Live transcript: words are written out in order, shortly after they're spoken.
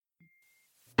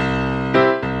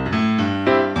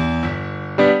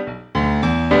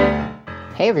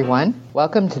Hey everyone,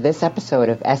 welcome to this episode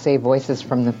of Essay Voices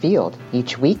from the Field.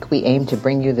 Each week we aim to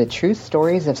bring you the true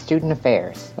stories of student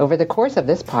affairs. Over the course of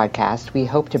this podcast, we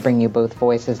hope to bring you both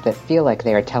voices that feel like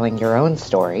they are telling your own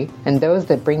story and those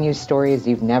that bring you stories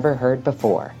you've never heard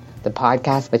before. The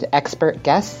podcast with expert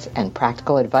guests and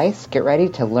practical advice. Get ready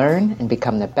to learn and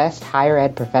become the best higher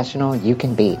ed professional you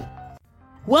can be.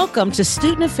 Welcome to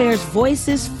Student Affairs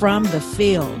Voices from the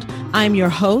Field. I'm your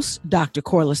host, Dr.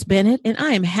 Corliss Bennett, and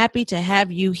I am happy to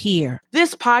have you here.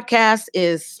 This podcast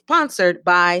is sponsored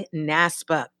by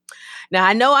NASPA. Now,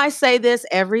 I know I say this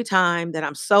every time that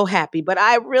I'm so happy, but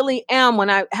I really am when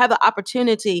I have the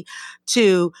opportunity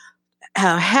to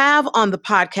have on the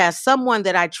podcast someone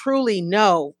that I truly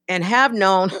know and have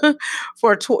known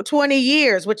for 20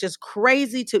 years, which is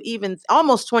crazy to even,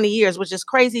 almost 20 years, which is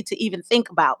crazy to even think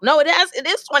about. No, it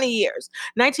is 20 years.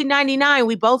 1999,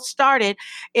 we both started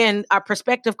in our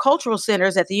prospective cultural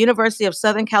centers at the University of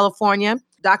Southern California.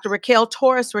 Dr. Raquel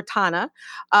Torres-Retana,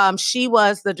 she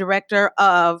was the director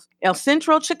of El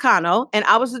Centro Chicano, and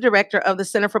I was the director of the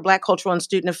Center for Black Cultural and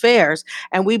Student Affairs.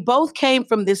 And we both came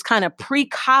from this kind of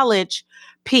pre-college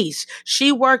piece.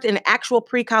 She worked in actual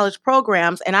pre-college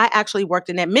programs, and I actually worked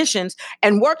in admissions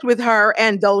and worked with her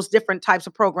and those different types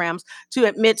of programs to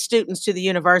admit students to the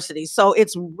university. So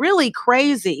it's really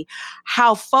crazy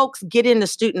how folks get into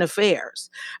student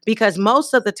affairs, because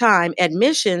most of the time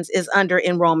admissions is under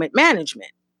enrollment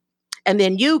management. And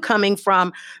then you coming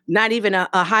from not even a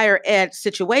higher ed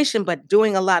situation, but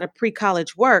doing a lot of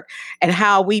pre-college work, and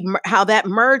how that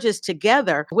merges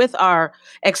together with our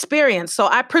experience. So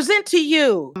I present to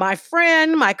you my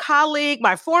friend, my colleague,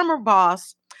 my former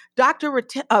boss, Dr.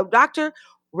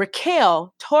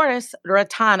 Raquel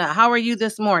Torres-Retana. How are you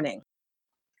this morning?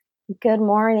 Good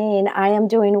morning. I am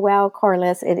doing well,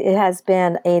 Corliss. It has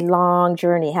been a long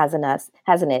journey, hasn't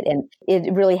it? And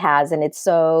it really has. And it's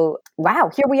so,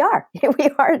 wow, here we are. Here we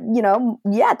are,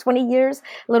 20 years,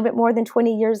 a little bit more than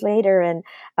 20 years later. And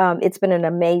it's been an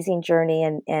amazing journey.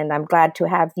 And I'm glad to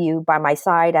have you by my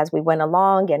side as we went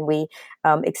along, and we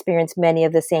experienced many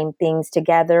of the same things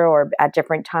together or at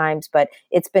different times. But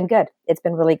it's been good. It's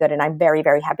been really good. And I'm very,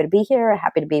 very happy to be here,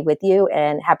 happy to be with you,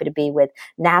 and happy to be with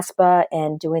NASPA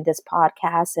and doing this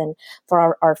podcast, and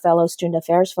for our fellow student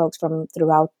affairs folks from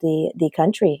throughout the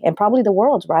country and probably the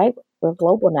world, right? We're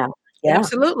global now. Yeah.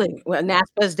 Absolutely. Well,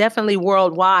 NASPA is definitely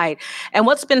worldwide. And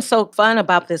what's been so fun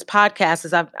about this podcast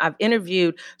is I've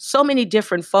interviewed so many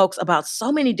different folks about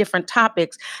so many different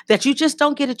topics that you just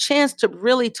don't get a chance to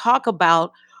really talk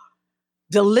about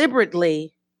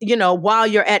deliberately, while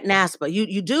you're at NASPA.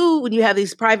 You do when you have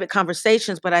these private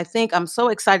conversations, but I think I'm so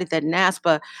excited that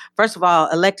NASPA, first of all,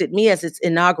 elected me as its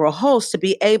inaugural host to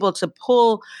be able to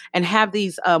pull and have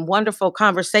these wonderful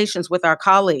conversations with our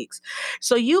colleagues.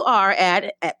 So you are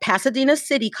at Pasadena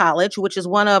City College, which is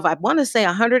one of, I want to say,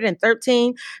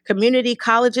 113 community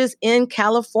colleges in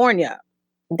California.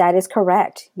 That is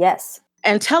correct. Yes.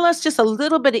 And tell us just a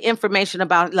little bit of information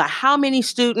about how many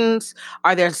students,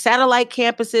 are there satellite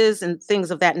campuses and things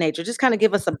of that nature? Just kind of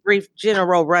give us a brief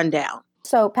general rundown.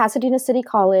 So Pasadena City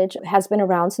College has been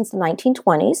around since the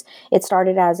 1920s. It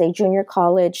started as a junior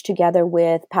college together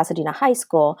with Pasadena High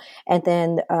School, and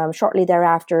then shortly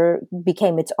thereafter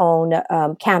became its own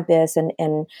campus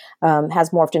and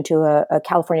has morphed into a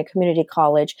California community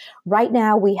college. Right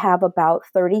now, we have about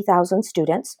 30,000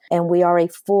 students, and we are a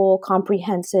full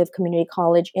comprehensive community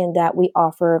college in that we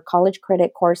offer college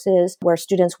credit courses where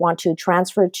students want to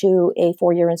transfer to a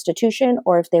four-year institution,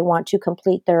 or if they want to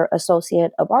complete their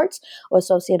Associate of Arts or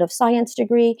Associate of Science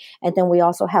degree. And then we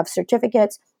also have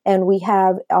certificates, and we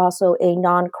have also a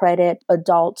non-credit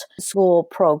adult school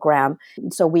program.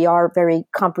 So we are very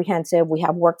comprehensive. We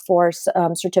have workforce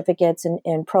certificates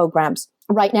and programs.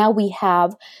 Right now, we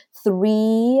have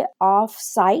 3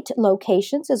 off-site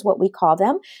locations, is what we call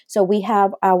them. So we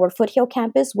have our Foothill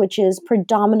campus, which is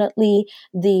predominantly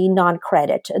the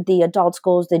non-credit, the adult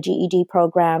schools, the GED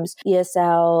programs,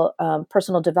 ESL,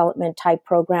 personal development type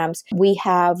programs. We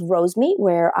have Rosemead,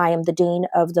 where I am the dean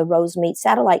of the Rosemead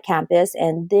Satellite Campus,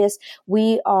 and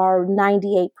we are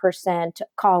 98%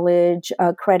 college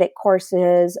credit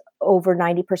courses. Over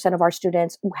 90% of our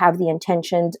students have the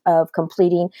intention of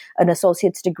completing an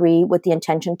associate's degree with the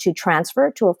intention to transfer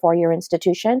to a four-year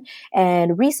institution.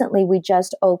 And recently, we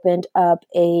just opened up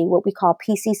what we call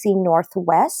PCC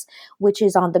Northwest, which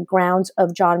is on the grounds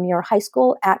of John Muir High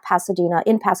School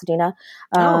in Pasadena.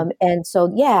 And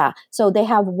so they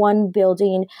have one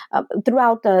building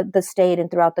throughout the state and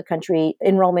throughout the country.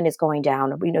 Enrollment is going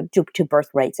down, due to birth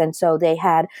rates. And so they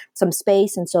had some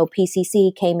space. And so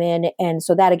PCC came in. And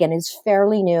so that, again, again, is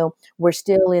fairly new. We're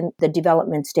still in the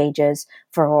development stages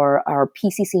for our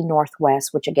PCC Northwest,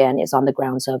 which again is on the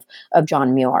grounds of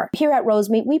John Muir. Here at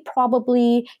Rosemead, we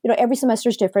probably, every semester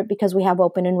is different because we have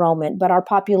open enrollment, but our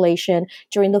population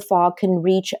during the fall can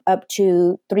reach up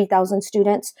to 3,000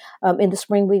 students. In the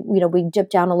spring, we dip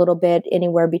down a little bit,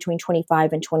 anywhere between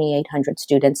 25 and 2,800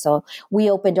 students. So we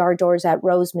opened our doors at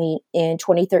Rosemead in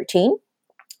 2013.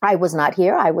 I was not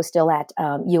here. I was still at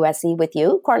USC with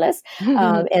you, Corliss.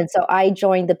 And so I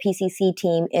joined the PCC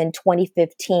team in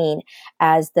 2015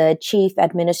 as the chief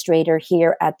administrator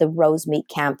here at the Rosemead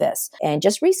campus. And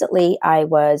just recently, I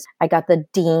got the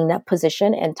dean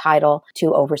position and title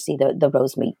to oversee the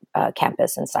Rosemead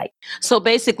campus and site. So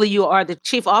basically, you are the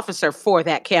chief officer for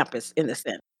that campus in the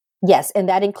sense. Yes, and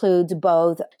that includes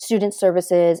both student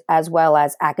services as well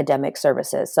as academic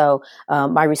services. So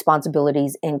my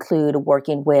responsibilities include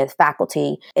working with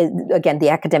faculty, again, the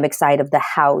academic side of the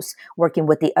house, working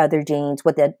with the other deans,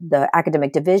 with the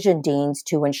academic division deans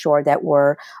to ensure that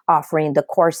we're offering the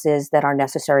courses that are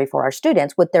necessary for our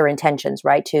students with their intentions,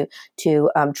 right, to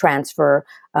transfer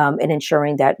and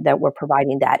ensuring that we're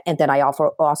providing that. And then I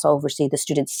also oversee the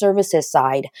student services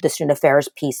side, the student affairs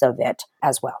piece of it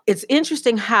as well. It's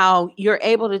interesting how you're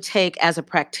able to take, as a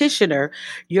practitioner,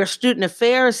 your student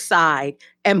affairs side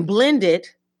and blend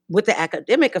it with the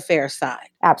academic affairs side.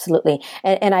 Absolutely.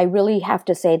 And I really have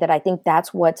to say that I think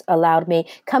that's what's allowed me,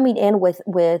 coming in with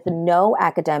no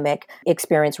academic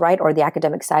experience, right, or the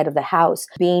academic side of the house,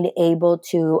 being able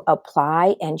to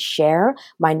apply and share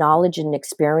my knowledge and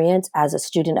experience as a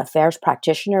student affairs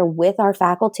practitioner with our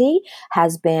faculty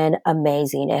has been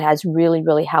amazing. It has really,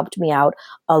 really helped me out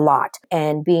a lot.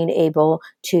 And being able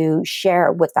to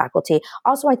share with faculty.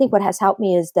 Also, I think what has helped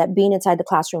me is that being inside the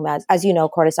classroom, as you know,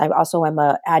 Corliss, I also am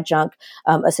an adjunct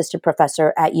assistant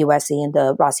professor at USC in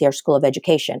the Rosemead School of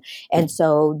Education. And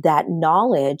so that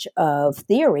knowledge of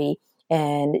theory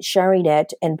and sharing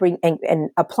it and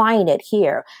applying it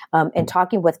here and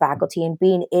talking with faculty and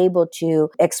being able to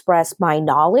express my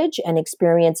knowledge and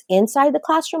experience inside the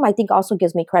classroom, I think also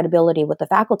gives me credibility with the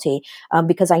faculty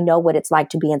because I know what it's like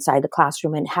to be inside the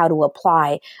classroom and how to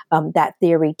apply that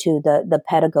theory to the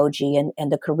pedagogy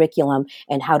and the curriculum,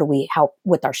 and how do we help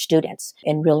with our students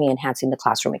in really enhancing the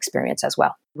classroom experience as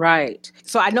well. Right.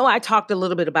 So I know I talked a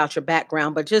little bit about your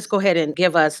background, but just go ahead and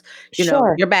give us,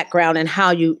 Sure. your background and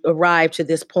how you arrived to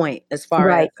this point, as far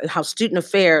Right. as how student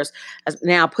affairs has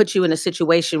now put you in a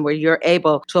situation where you're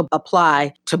able to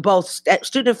apply to both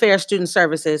student affairs, student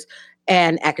services,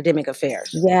 and academic affairs.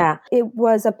 Yeah, it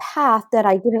was a path that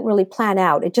I didn't really plan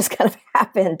out. It just kind of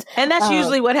happened. And that's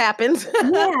usually what happens.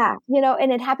 Yeah,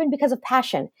 and it happened because of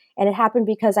passion. And it happened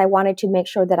because I wanted to make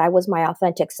sure that I was my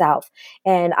authentic self.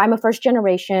 And I'm a first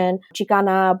generation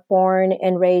Chicana, born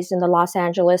and raised in the Los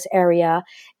Angeles area,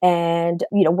 and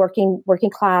working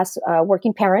class,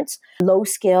 working parents, low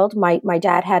skilled. My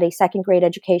dad had a second grade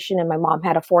education, and my mom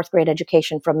had a fourth grade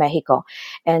education from Mexico.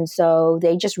 And so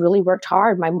they just really worked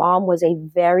hard. My mom was a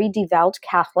very devout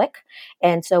Catholic,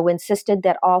 and so insisted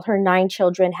that all her 9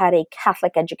 children had a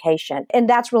Catholic education. And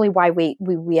that's really why we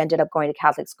ended up going to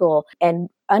Catholic school. And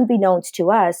unbeknownst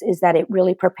to us is that it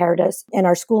really prepared us. In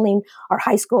our schooling, our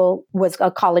high school was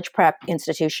a college prep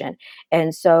institution.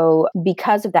 And so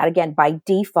because of that, again, by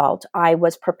default, I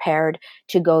was prepared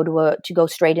to go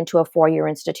straight into a 4-year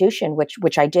institution,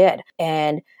 which I did.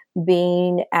 And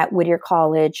being at Whittier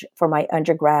College for my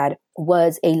undergrad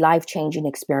was a life-changing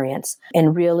experience.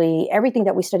 And really everything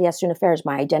that we study as student affairs,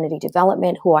 my identity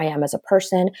development, who I am as a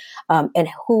person, and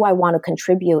who I want to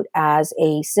contribute as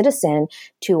a citizen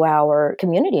to our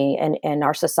community and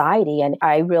our society. And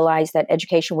I realized that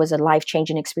education was a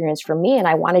life-changing experience for me. And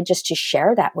I wanted just to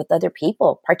share that with other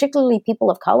people, particularly people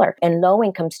of color and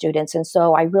low-income students. And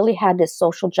so I really had this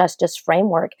social justice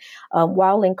framework.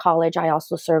 While in college, I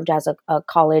also served as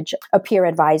a peer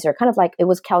advisor, kind of like, it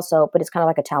was CALSO, but it's kind of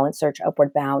like a talent search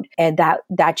Upward Bound. And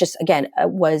that just, again,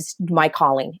 was my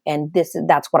calling. And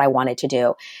that's what I wanted to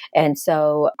do. And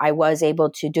so I was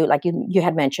able to do, like you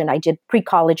had mentioned, I did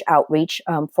pre-college outreach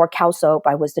for CalSoap.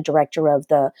 I was the director of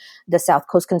the South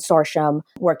Coast Consortium,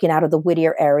 working out of the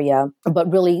Whittier area.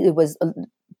 But really, it was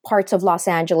parts of Los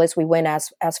Angeles. We went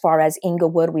as far as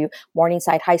Inglewood.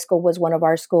 Morningside High School was one of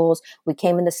our schools. We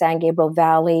came in the San Gabriel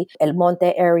Valley. El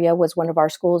Monte area was one of our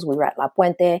schools. We were at La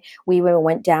Puente. We even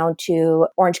went down to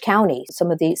Orange County.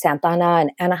 Some of the Santana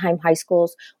and Anaheim high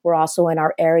schools were also in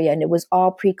our area. And it was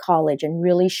all pre-college and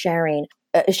really sharing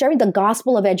sharing the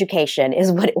gospel of education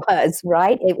is what it was,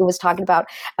 right? It was talking about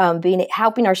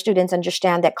helping our students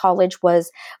understand that college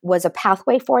was a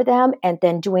pathway for them, and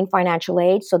then doing financial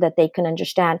aid so that they can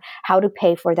understand how to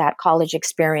pay for that college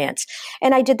experience.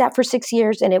 And I did that for 6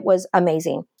 years, and it was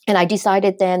amazing. And I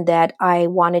decided then that I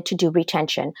wanted to do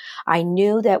retention. I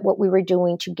knew that what we were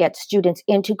doing to get students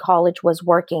into college was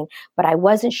working, but I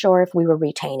wasn't sure if we were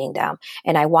retaining them.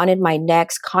 And I wanted my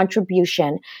next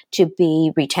contribution to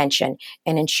be retention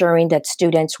and ensuring that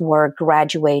students were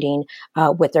graduating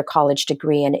with their college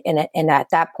degree. And at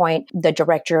that point, the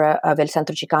director of El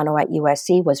Centro Chicano at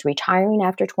USC was retiring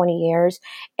after 20 years.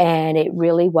 And it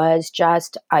really was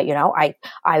just, I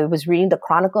was reading the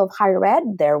Chronicle of Higher Ed.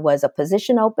 There was a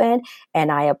position open,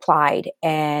 and I applied.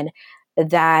 And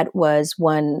that was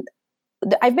one.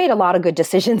 I've made a lot of good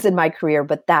decisions in my career,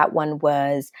 but that one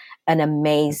was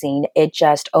it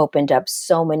just opened up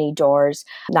so many doors,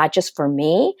 not just for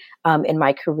me in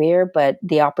my career, but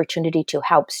the opportunity to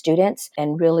help students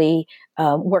and really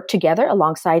work together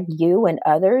alongside you and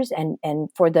others, and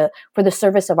for the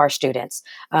service of our students.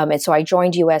 And so I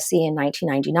joined USC in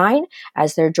 1999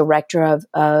 as their director of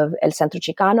El Centro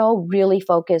Chicano, really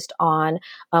focused on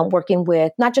working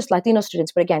with not just Latino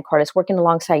students, but again, Corliss, working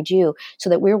alongside you so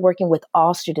that we were working with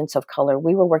all students of color.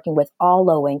 We were working with all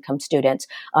low-income students,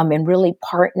 and really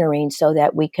partnering so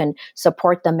that we can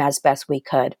support them as best we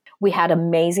could. We had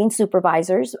amazing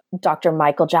supervisors. Dr.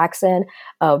 Michael Jackson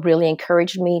really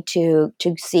encouraged me to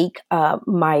seek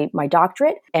my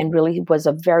doctorate, and really was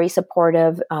a very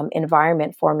supportive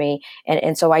environment for me.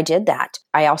 And so I did that.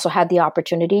 I also had the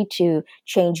opportunity to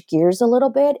change gears a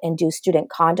little bit and do student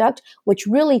conduct, which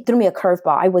really threw me a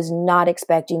curveball. I was not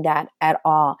expecting that at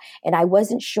all. And I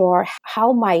wasn't sure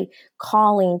how my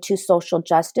calling to social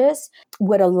justice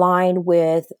would align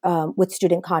with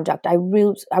student conduct. I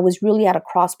was really at a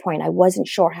cross point. I wasn't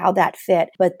sure how that fit,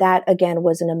 but that again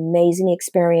was an amazing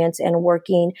experience. And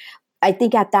I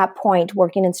think at that point,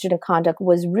 working in student conduct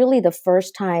was really the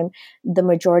first time the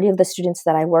majority of the students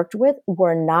that I worked with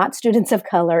were not students of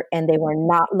color, and they were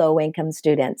not low-income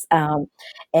students.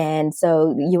 And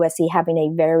so USC having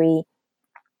a very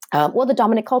the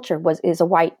dominant culture is a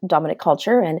white dominant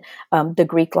culture, and the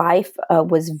Greek life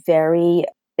was very.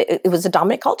 It was a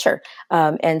dominant culture,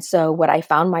 and so what I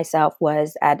found myself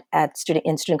was at student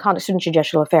conduct, student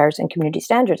judicial affairs, and community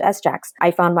standards (SJACs). I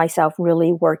found myself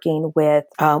really working with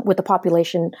the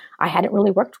population I hadn't really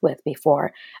worked with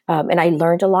before, and I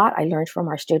learned a lot. I learned from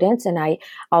our students, and I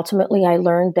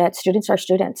learned that students are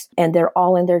students, and they're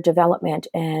all in their development.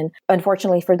 And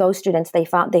unfortunately, for those students, they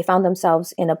found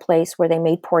themselves in a place where they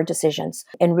made poor decisions,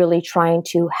 and really trying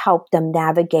to help them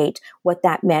navigate what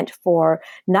that meant for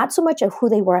not so much of who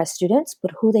they were as students,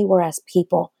 but who they were as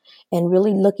people, and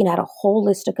really looking at a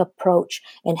holistic approach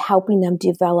and helping them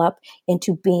develop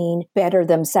into being better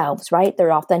themselves, right?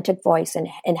 Their authentic voice,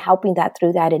 and helping that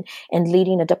through that, and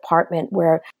leading a department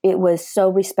where it was so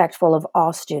respectful of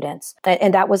all students.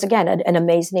 And that was, again, an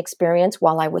amazing experience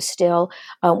while I was still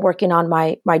working on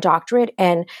my doctorate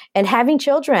and having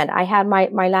children. I had my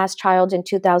last child in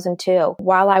 2002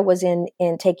 while I was in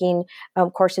taking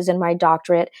courses in my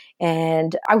doctorate,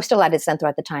 and I was still at El Centro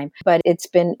at the time, but it's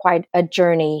been quite a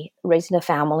journey raising a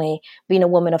family, being a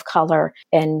woman of color,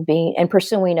 and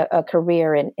pursuing a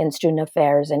career in student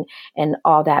affairs, and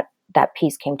all that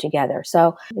piece came together.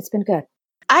 So it's been good.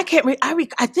 I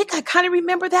think I kind of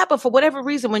remember that, but for whatever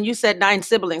reason, when you said 9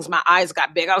 siblings, my eyes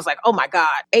got big. I was like, oh my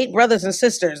God, 8 brothers and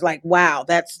sisters. Like, wow,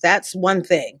 that's one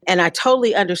thing. And I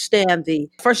totally understand the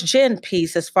first gen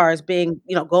piece as far as being,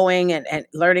 going and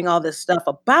learning all this stuff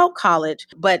about college,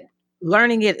 but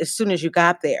learning it as soon as you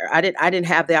got there. I didn't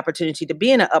have the opportunity to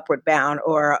be in an Upward Bound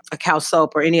or a Cal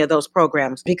SOAP or any of those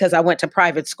programs because I went to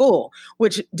private school,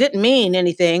 which didn't mean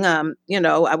anything.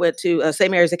 I went to St.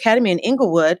 Mary's Academy in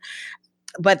Inglewood,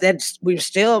 but we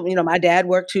still, my dad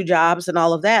worked 2 jobs and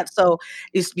all of that. So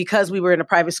it's because we were in a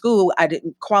private school, I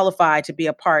didn't qualify to be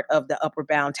a part of the Upward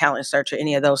Bound Talent Search or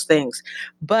any of those things.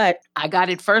 But I got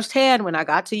it firsthand when I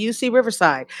got to UC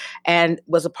Riverside and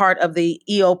was a part of the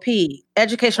EOP,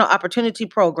 Educational Opportunity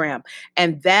Program.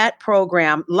 And that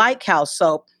program, like Cal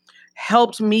SOAP,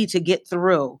 helped me to get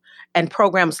through, and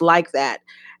programs like that.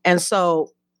 And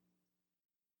so,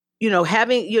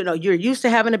 having, you're used to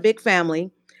having a big family.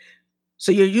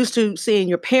 So you're used to seeing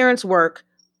your parents work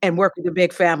and work with a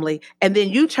big family. And then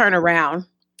you turn around.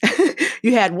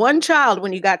 You had 1 child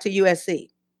when you got to USC.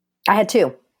 I had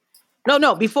 2.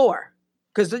 No, before.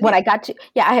 Because When I got to,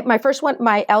 I had my first one,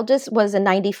 my eldest was in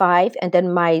 95, and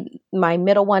then my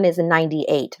middle one is in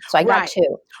 98. So I got right.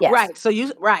 two. Yes. Right. So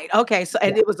right. Okay. So,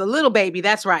 and Yeah. it was a little baby.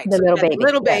 That's right. The So you little had the baby.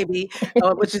 little Yes. baby,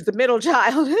 which is the middle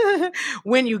child,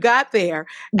 when you got there.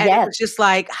 And it Yes. was just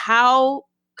like, how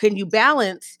can you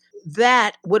balance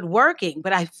that with working?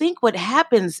 But I think what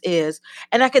happens is,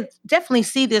 and I could definitely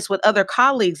see this with other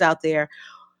colleagues out there,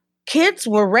 kids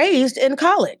were raised in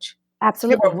college. They were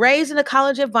Absolutely. raised in a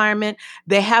college environment.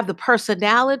 They have the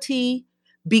personality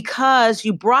because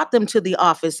you brought them to the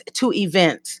office, to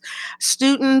events.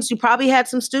 Students, you probably had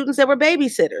some students that were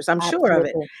babysitters, I'm sure of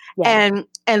it. Absolutely. Yes.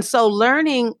 And so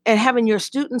learning and having your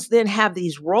students then have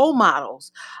these role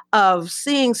models of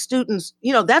seeing students,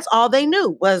 that's all they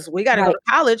knew was we got to go Right.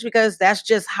 to college because that's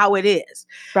just how it is.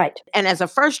 Right. And as a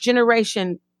first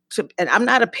generation, and I'm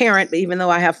not a parent, even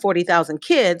though I have 40,000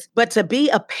 kids, but to be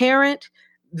a parent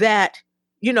that,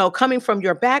 coming from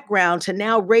your background to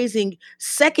now raising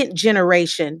second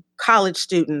generation college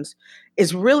students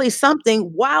is really something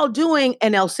while doing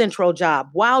an El Centro job,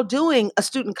 while doing a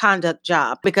student conduct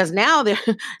job, because now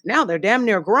they're damn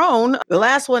near grown. The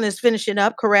last one is finishing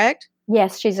up, correct?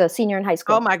 Yes, she's a senior in high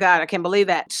school. Oh my God, I can't believe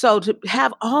that. So to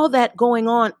have all that going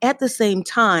on at the same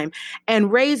time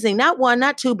and raising not one,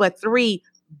 not two, but three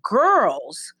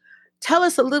girls, tell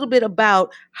us a little bit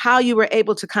about how you were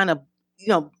able to kind of,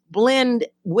 blend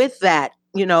with that.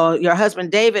 Your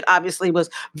husband, David, obviously was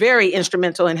very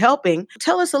instrumental in helping.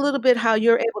 Tell us a little bit how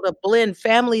you're able to blend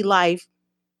family life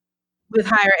with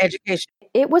higher education.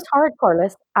 It was hard,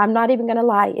 Corliss. I'm not even going to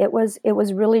lie. It was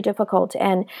really difficult.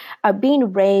 And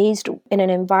being raised in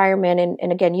an environment,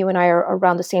 and again, you and I are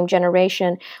around the same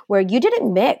generation, where you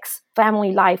didn't mix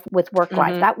family life with work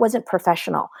life. That wasn't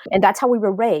professional. And that's how we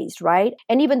were raised, right?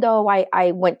 And even though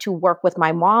I went to work with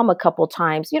my mom a couple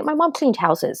times, my mom cleaned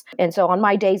houses. And so on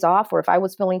my days off, or if I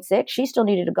was feeling sick, she still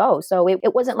needed to go. So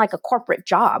it wasn't like a corporate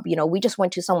job. We just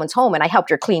went to someone's home and I helped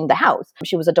her clean the house.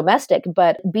 She was a domestic,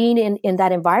 but being in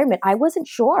that environment, I wasn't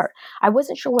sure. I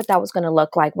wasn't sure what that was going to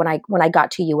look like when I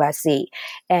got to USC.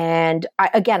 And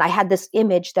I had this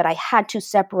image that I had to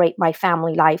separate my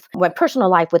family life, my personal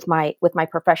life with my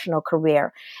professional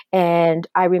career. And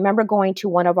I remember going to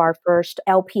one of our first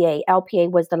LPA. LPA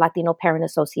was the Latino Parent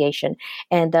Association.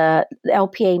 And the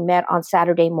LPA met on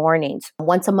Saturday mornings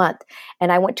once a month.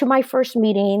 And I went to my first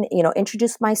meeting,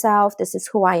 introduced myself. This is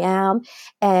who I am.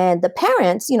 And the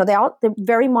parents, they're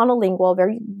very monolingual,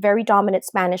 very, very dominant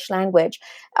Spanish language.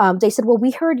 They said, well, we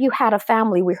heard you had a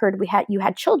family. We heard you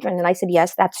had children. And I said,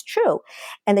 yes, that's true.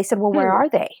 And they said, well, where are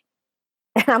they?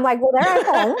 And I'm like, well, they're at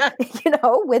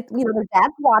home, with, their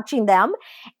dad's watching them.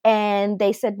 And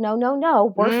they said,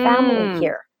 no, we're family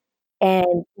here.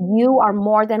 And you are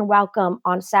more than welcome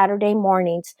on Saturday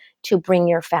mornings to bring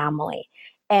your family.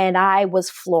 And I was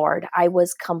floored. I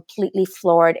was completely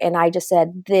floored. And I just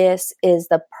said, this is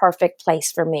the perfect place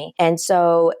for me. And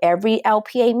so every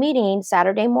LPA meeting,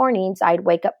 Saturday mornings, I'd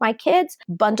wake up my kids,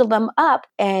 bundle them up.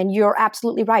 And you're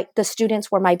absolutely right. The students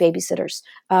were my babysitters.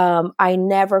 I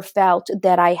never felt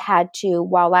that I had to,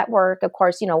 while at work, of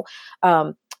course,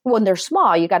 when they're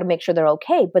small, you got to make sure they're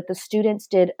okay. But the students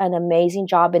did an amazing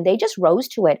job and they just rose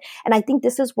to it. And I think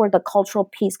this is where the cultural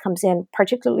piece comes in,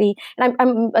 particularly, and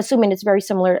I'm assuming it's very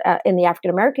similar in the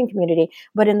African-American community,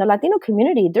 but in the Latino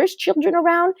community, there's children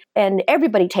around and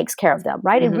everybody takes care of them,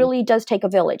 right? It really does take a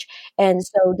village. And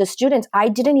so the students, I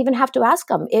didn't even have to ask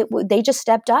them. They just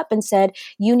stepped up and said,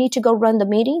 you need to go run the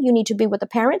meeting. You need to be with the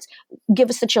parents.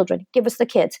 Give us the children, give us the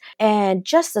kids. And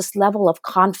just this level of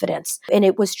confidence. And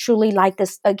it was truly like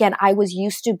this. Again, I was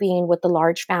used to being with the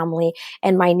large family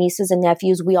and my nieces and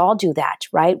nephews. We all do that,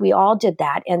 right? We all did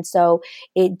that. And so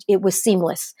it was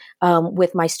seamless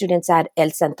with my students at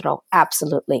El Centro.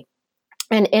 Absolutely.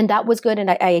 And that was good. And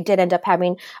I did end up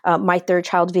having my third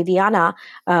child, Viviana,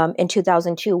 in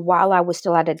 2002 while I was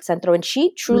still at El Centro. And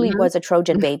she truly was a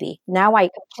Trojan baby. Now I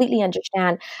completely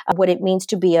understand what it means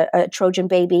to be a Trojan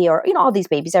baby or, all these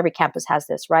babies. Every campus has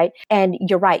this, right? And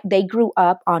you're right. They grew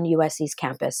up on USC's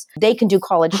campus. They can do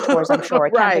college tours, I'm sure,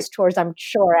 Right. campus tours, I'm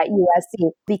sure, at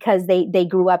USC because they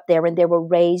grew up there and they were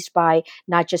raised by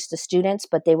not just the students,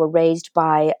 but they were raised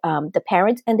by the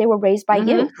parents and they were raised by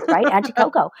you, right? Auntie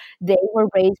Coco. They were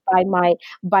raised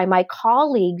by my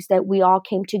colleagues that we all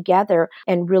came together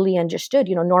and really understood,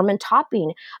 Norman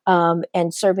Topping,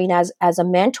 and serving as a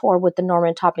mentor with the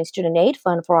Norman Topping Student Aid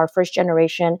Fund for our first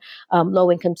generation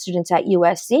low-income students at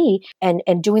USC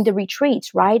and doing the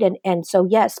retreats, right? And so,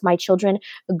 yes, my children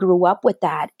grew up with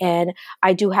that. And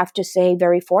I do have to say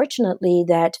very fortunately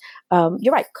that,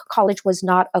 you're right, college was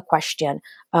not a question.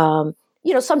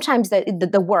 sometimes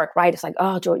the work, right? It's like,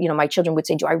 oh, my children would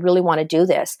say, do I really want to do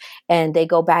this? And they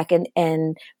go back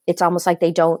and it's almost like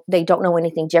they don't know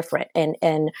anything different.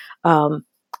 And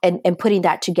putting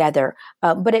that together.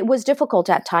 But it was difficult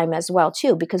at time as well,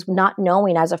 too, because not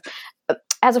knowing as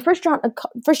a first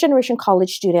generation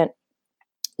college student,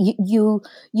 you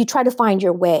try to find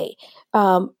your way.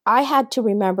 I had to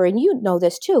remember, and you know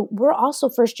this too, we're also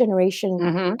first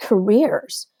generation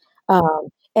careers.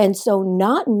 And so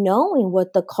not knowing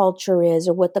what the culture is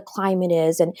or what the climate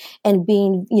is and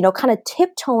being, kind of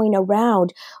tiptoeing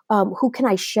around, who can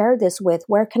I share this with?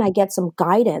 Where can I get some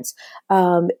guidance?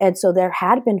 And so there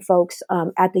had been folks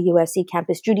at the USC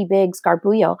campus. Judy Biggs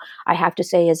Garbullo, I have to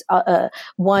say, is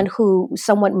one who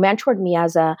somewhat mentored me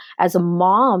as a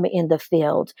mom in the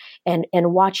field, and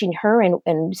watching her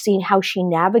and seeing how she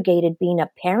navigated being a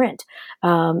parent,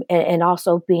 and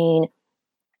also being,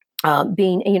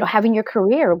 having your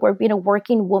career, or being a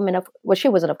working woman she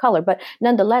wasn't of color, but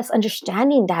nonetheless,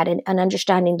 understanding that and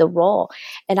understanding the role.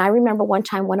 And I remember one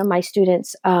time, one of my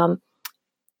students,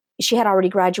 she had already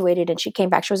graduated and she came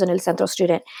back. She was an El Centro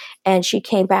student, and she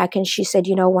came back and she said,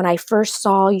 when I first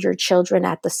saw your children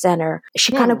at the center,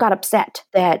 she kind of got upset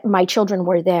that my children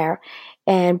were there.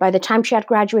 And by the time she had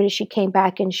graduated, she came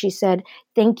back and she said,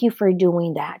 thank you for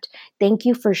doing that. Thank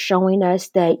you for showing us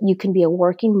that you can be a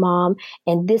working mom,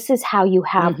 and this is how you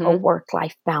have a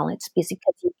work-life balance, because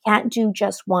you can't do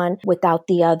just one without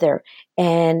the other.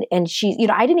 And she,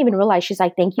 I didn't even realize, she's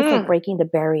like, thank you for breaking the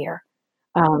barrier.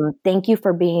 Thank you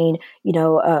for being,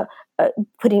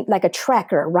 putting like a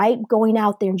trekker, right? Going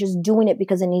out there and just doing it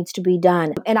because it needs to be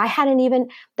done. And I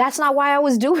that's not why I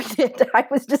was doing it. I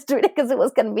was just doing it because it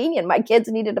was convenient. My kids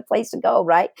needed a place to go,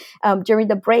 right? During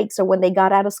the breaks or when they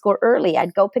got out of school early,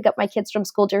 I'd go pick up my kids from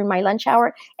school during my lunch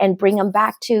hour and bring them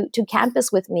back to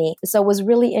campus with me. So it was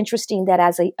really interesting that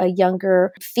as a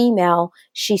younger female,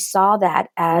 she saw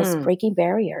that as breaking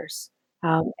barriers.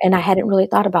 And I hadn't really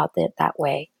thought about it that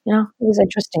way. It was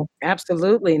interesting.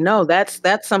 Absolutely. No, that's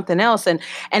something else. And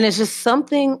it's just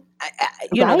something,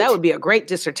 Right? that would be a great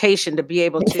dissertation to be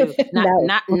able to,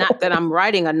 not that I'm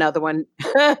writing another one.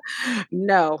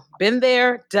 No, been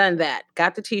there, done that,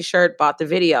 got the t-shirt, bought the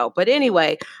video. But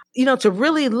anyway, to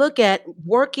really look at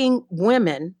working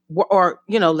women or,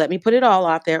 let me put it all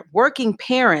out there, working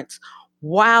parents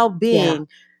while being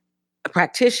a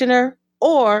practitioner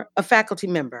or a faculty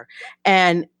member,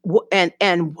 and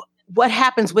what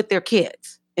happens with their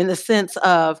kids in the sense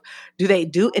of do they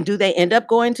end up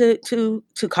going to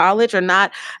college or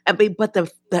not? I mean, but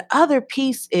the other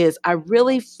piece is I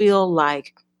really feel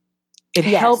like it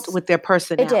helped with their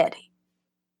personality. It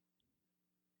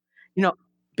did.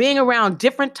 Being around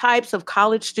different types of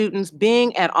college students,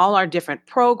 being at all our different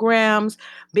programs,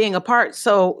 being a part.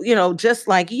 So, just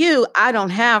like you, I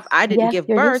didn't give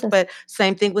birth, but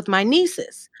same thing with my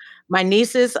nieces. My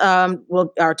nieces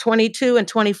are 22 and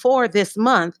 24 this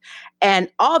month, and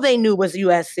all they knew was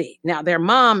USC. Now, their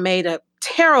mom made a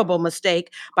terrible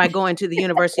mistake by going to the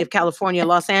University of California,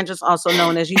 Los Angeles, also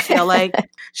known as UCLA.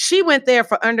 She went there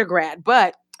for undergrad,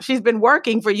 but she's been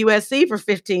working for USC for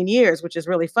 15 years, which is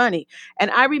really funny. And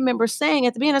I remember saying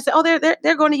at the beginning, I said, oh,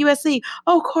 they're going to USC.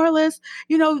 Oh, Corliss,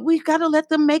 we've got to let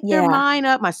them make their mind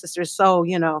up. My sister's so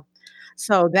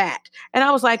that. And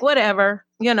I was like, whatever,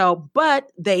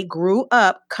 but they grew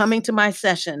up coming to my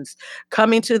sessions,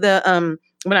 coming to the,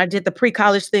 when I did the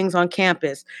pre-college things on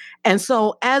campus. And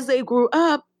so as they grew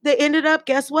up, they ended up,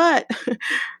 guess what?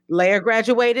 Leia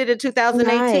graduated in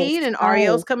 2018 and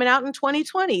Ariel's coming out in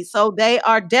 2020. So they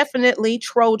are definitely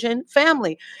Trojan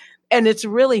family. And it's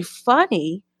really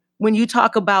funny when you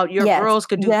talk about your girls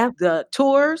could do the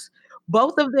tours.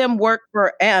 Both of them worked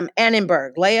for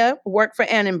Annenberg. Leia worked for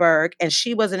Annenberg, and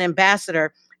she was an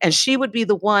ambassador. And she would be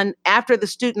the one, after the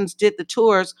students did the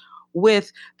tours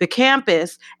with the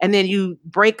campus, and then you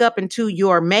break up into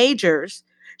your majors,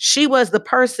 she was the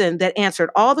person that answered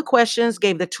all the questions,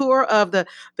 gave the tour of the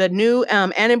new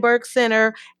Annenberg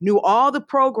Center, knew all the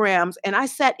programs. And I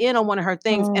sat in on one of her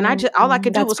things, and all I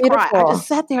could do was cry. I just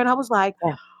sat there and I was like,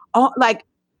 oh, like,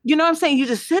 you know what I'm saying? You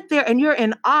just sit there and you're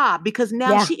in awe because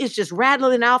now she is just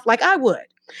rattling off like I would.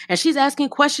 And she's asking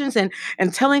questions and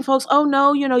telling folks, oh,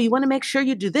 no, you want to make sure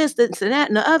you do this, this, and that,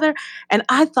 and the other. And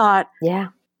I thought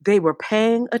they were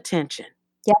paying attention.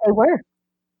 Yeah, they were.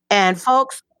 And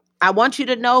folks, I want you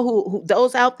to know who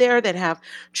those out there that have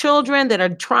children that are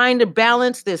trying to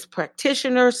balance this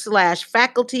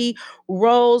practitioner/faculty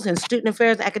roles in student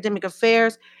affairs, academic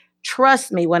affairs.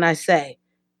 Trust me when I say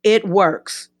it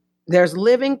works. There's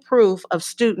living proof of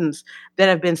students that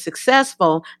have been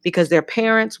successful because their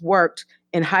parents worked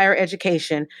in higher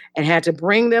education and had to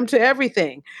bring them to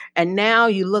everything. And now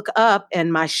you look up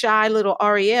and my shy little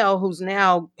Ariel, who's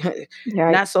now Right.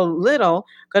 not so little,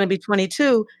 going to be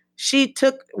 22,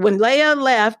 when Leia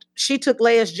left, she took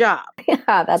Leia's job.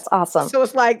 Yeah, that's awesome. So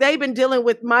it's like they've been dealing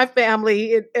with my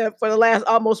family for the last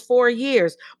almost 4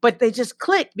 years, but they just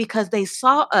clicked because they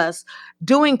saw us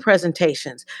doing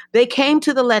presentations. They came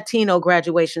to the Latino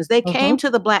graduations. They came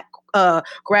to the Black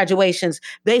graduations.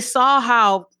 They saw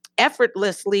how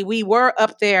effortlessly we were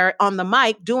up there on the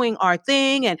mic doing our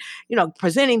thing and,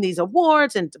 presenting these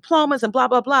awards and diplomas and blah,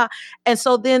 blah, blah. And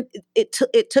so then it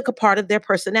took a part of their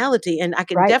personality. And I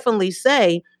can definitely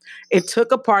say it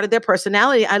took a part of their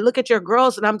personality. I look at your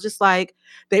girls and I'm just like,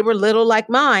 they were little like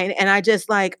mine. And I just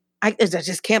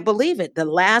can't believe it. The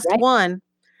last one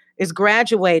is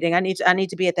graduating. I need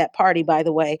to be at that party, by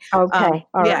the way. Okay.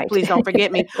 All right. Please don't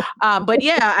forget me. But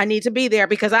yeah, I need to be there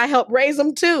because I helped raise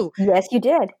them too. Yes, you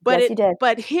did. You did.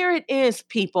 But here it is,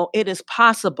 people. It is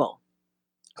possible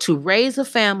to raise a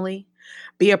family,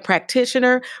 be a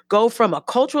practitioner, go from a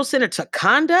cultural center to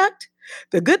conduct.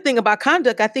 The good thing about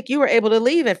conduct, I think you were able to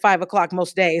leave at 5:00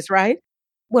 most days, right?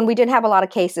 When we didn't have a lot of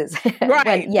cases. Right.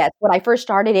 But yes, when I first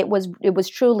started, it was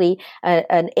truly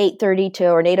an 8:30 to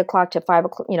or an 8:00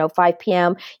 to 5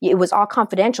 p.m. It was all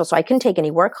confidential, so I couldn't take any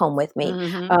work home with me.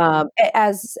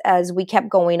 As we kept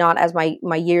going on, as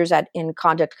my years in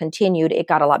conduct continued, it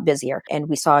got a lot busier, and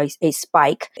we saw a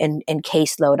spike in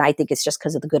caseload. I think it's just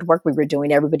because of the good work we were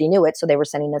doing. Everybody knew it, so they were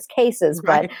sending us cases.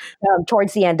 Right. But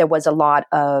towards the end, there was a lot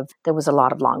of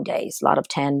long days, a lot of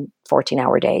 10,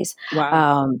 14-hour days.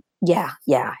 Wow.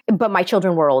 Yeah. But my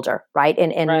children were older, right?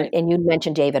 And Right. and you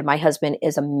mentioned David. My husband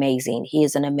is amazing. He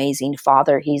is an amazing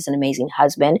father. He's an amazing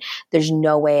husband. There's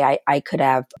no way I could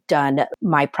have done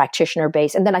my practitioner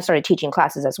base. And then I started teaching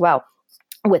classes as well.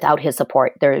 Without his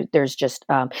support, there's just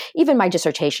even my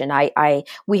dissertation.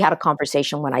 We had a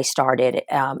conversation when I started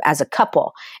as a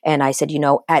couple, and I said,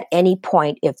 at any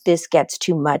point, if this gets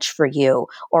too much for you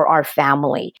or our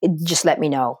family, just let me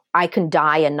know. I can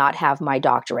die and not have my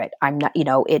doctorate. I'm not,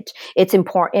 it's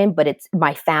important, but it's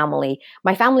my family.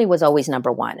 My family was always number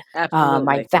one. Absolutely.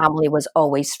 My family was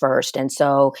always first. And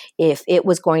so if it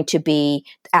was going to be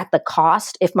at the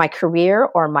cost, if my career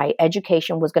or my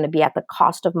education was going to be at the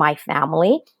cost of my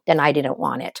family, then I didn't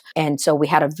want it. And so we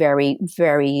had a very,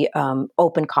 very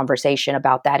open conversation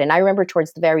about that. And I remember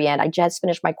towards the very end, I just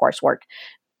finished my coursework.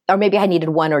 Or maybe I needed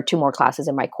 1 or 2 more classes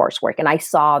in my coursework. And I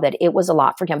saw that it was a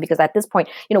lot for him because at this point,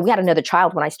 we had another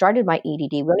child. When I started my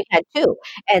EDD, we only had 2.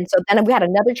 And so then we had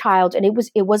another child and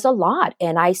it was a lot.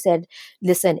 And I said,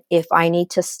 listen, if I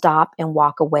need to stop and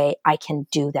walk away, I can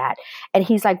do that. And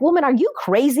he's like, woman, are you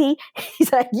crazy?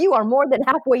 He's like, you are more than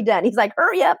halfway done. He's like,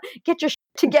 hurry up, get your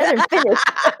together and finish.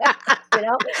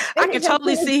 I can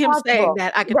totally see him saying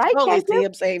that. I can totally see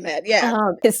him saying that.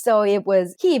 Yeah. So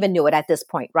he even knew it at this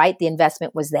point, right? The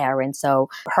investment was there. And so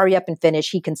hurry up and finish.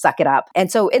 He can suck it up.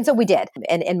 And so we did.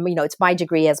 And it's my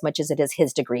degree as much as it is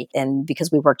his degree. And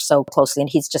because we worked so closely and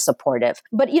he's just supportive.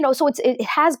 But, so it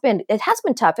has been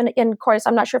tough. And of course,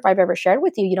 I'm not sure if I've ever shared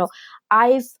with you,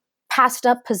 I've passed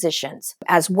up positions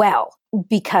as well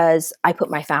because I put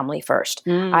my family first.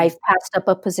 I've passed up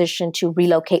a position to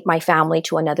relocate my family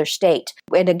to another state.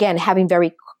 And again, having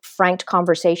very frank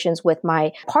conversations with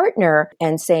my partner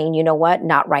and saying, you know what,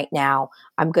 not right now.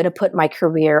 I'm going to put my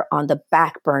career on the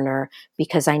back burner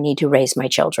because I need to raise my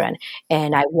children.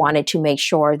 And I wanted to make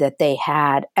sure that they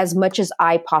had, as much as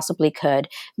I possibly could,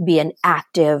 be an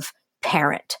active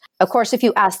parent. Of course, if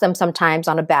you ask them sometimes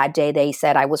on a bad day, they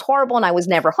said I was horrible and I was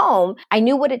never home. I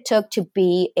knew what it took to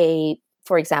be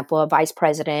for example, a vice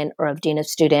president or a dean of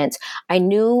students. I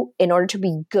knew in order to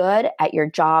be good at your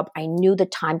job, I knew the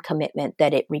time commitment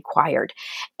that it required.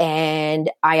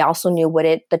 And I also knew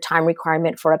the time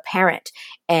requirement for a parent.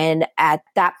 And at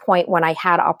that point, when I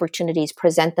had opportunities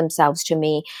present themselves to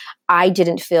me, I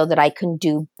didn't feel that I could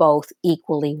do both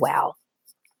equally well.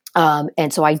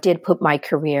 And so I did put my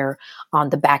career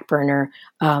on the back burner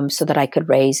so that I could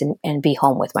raise and be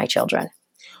home with my children.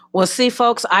 Well, see,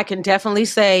 folks, I can definitely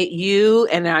say you,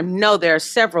 and I know there are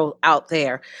several out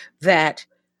there that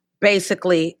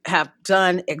basically have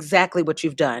done exactly what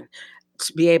you've done.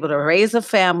 To be able to raise a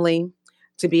family,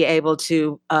 to be able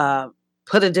to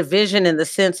put a division in the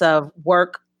sense of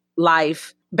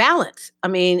work-life balance. I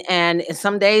mean, and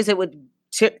some days it would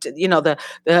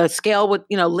the scale would,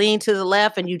 lean to the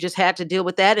left and you just had to deal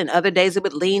with that. And other days it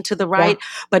would lean to the right.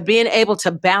 Yeah. But being able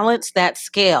to balance that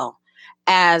scale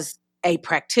as a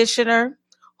practitioner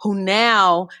who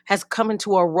now has come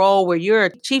into a role where you're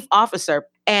a chief officer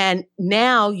And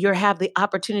now you have the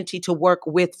opportunity to work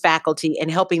with faculty and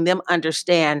helping them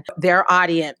understand their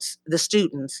audience, the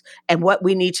students, and what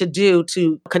we need to do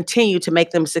to continue to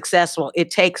make them successful.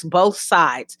 It takes both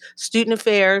sides, student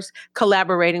affairs,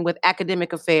 collaborating with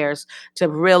academic affairs to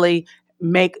really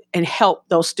make and help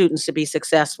those students to be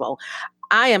successful.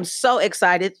 I am so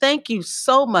excited. Thank you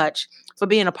so much for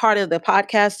being a part of the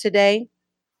podcast today.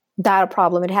 Not a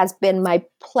problem. It has been my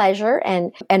pleasure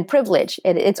and privilege.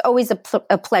 It's always a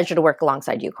pleasure to work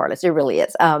alongside you, Corliss. It really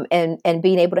is. And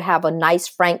being able to have a nice,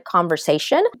 frank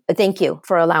conversation. Thank you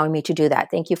for allowing me to do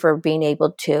that. Thank you for being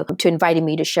able to inviting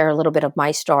me to share a little bit of my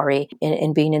story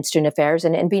in being in student affairs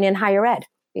and being in higher ed.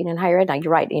 Being in higher ed, now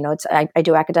you're right. I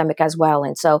do academic as well,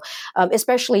 and so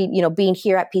especially being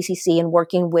here at PCC and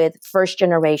working with first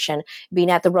generation, being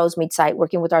at the Rosemead site,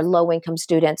 working with our low income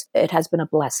students, it has been a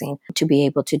blessing to be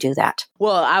able to do that.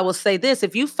 Well, I will say this: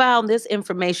 if you found this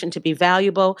information to be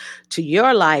valuable to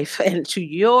your life and to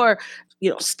your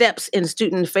steps in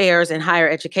student affairs and higher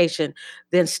education,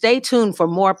 then stay tuned for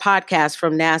more podcasts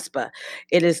from NASPA.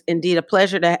 It is indeed a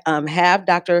pleasure to have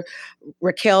Dr.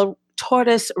 Raquel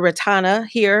Torres-Retana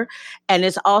here, and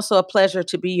it's also a pleasure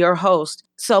to be your host.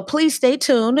 So please stay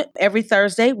tuned. Every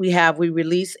Thursday we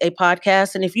release a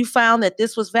podcast, and if you found that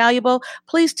this was valuable,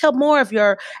 please tell more of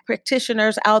your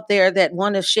practitioners out there that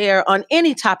want to share on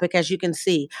any topic, as you can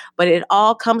see. But it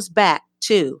all comes back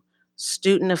to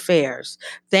student affairs.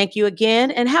 Thank you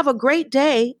again, and have a great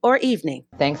day or evening.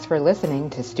 Thanks for listening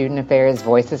to Student Affairs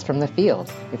Voices from the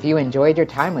Field. If you enjoyed your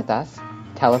time with us,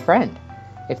 tell a friend.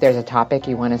 If there's a topic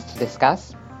you want us to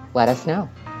discuss, let us know.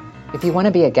 If you want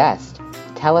to be a guest,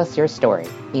 tell us your story.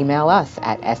 Email us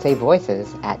at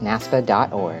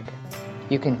essayvoices@naspa.org.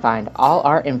 You can find all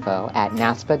our info at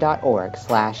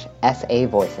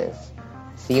naspa.org/essayvoices.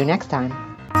 See you next time.